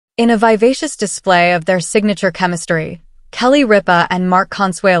In a vivacious display of their signature chemistry, Kelly Ripa and Mark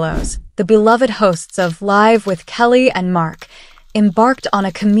Consuelos, the beloved hosts of Live with Kelly and Mark, embarked on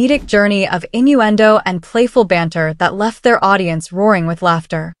a comedic journey of innuendo and playful banter that left their audience roaring with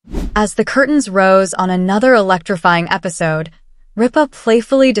laughter. As the curtains rose on another electrifying episode, Ripa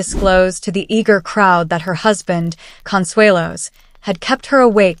playfully disclosed to the eager crowd that her husband, Consuelos, had kept her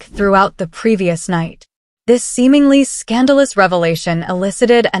awake throughout the previous night. This seemingly scandalous revelation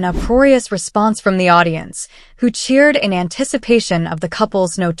elicited an uproarious response from the audience, who cheered in anticipation of the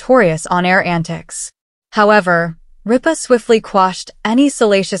couple's notorious on-air antics. However, Ripa swiftly quashed any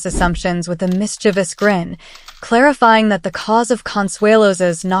salacious assumptions with a mischievous grin, clarifying that the cause of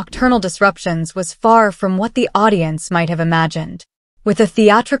Consuelos's nocturnal disruptions was far from what the audience might have imagined. With a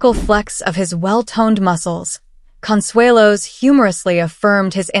theatrical flex of his well-toned muscles, Consuelos humorously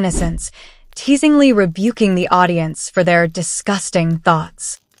affirmed his innocence, teasingly rebuking the audience for their disgusting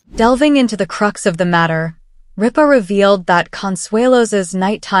thoughts. Delving into the crux of the matter, Ripa revealed that Consuelos's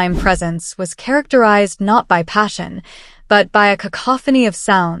nighttime presence was characterized not by passion, but by a cacophony of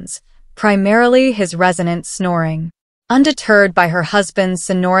sounds, primarily his resonant snoring. Undeterred by her husband's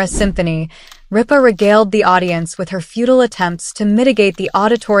sonorous symphony, Ripa regaled the audience with her futile attempts to mitigate the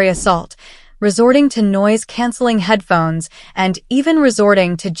auditory assault, resorting to noise-canceling headphones and even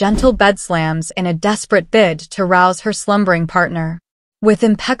resorting to gentle bed slams in a desperate bid to rouse her slumbering partner. With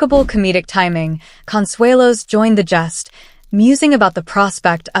impeccable comedic timing, Consuelos joined the jest, musing about the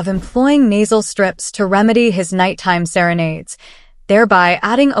prospect of employing nasal strips to remedy his nighttime serenades, thereby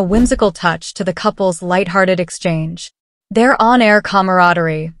adding a whimsical touch to the couple's lighthearted exchange. Their on-air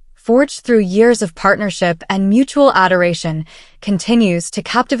camaraderie, forged through years of partnership and mutual adoration, continues to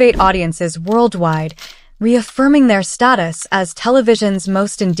captivate audiences worldwide, reaffirming their status as television's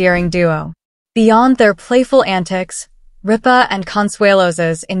most endearing duo. Beyond their playful antics, Ripa and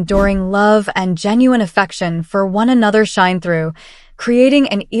Consuelos's enduring love and genuine affection for one another shine through, creating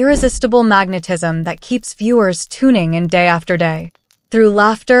an irresistible magnetism that keeps viewers tuning in day after day. Through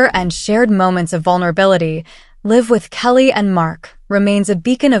laughter and shared moments of vulnerability, Live with Kelly and Mark remains a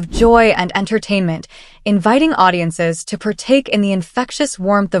beacon of joy and entertainment, inviting audiences to partake in the infectious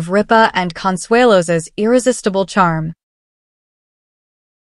warmth of Ripa and Consuelos's irresistible charm.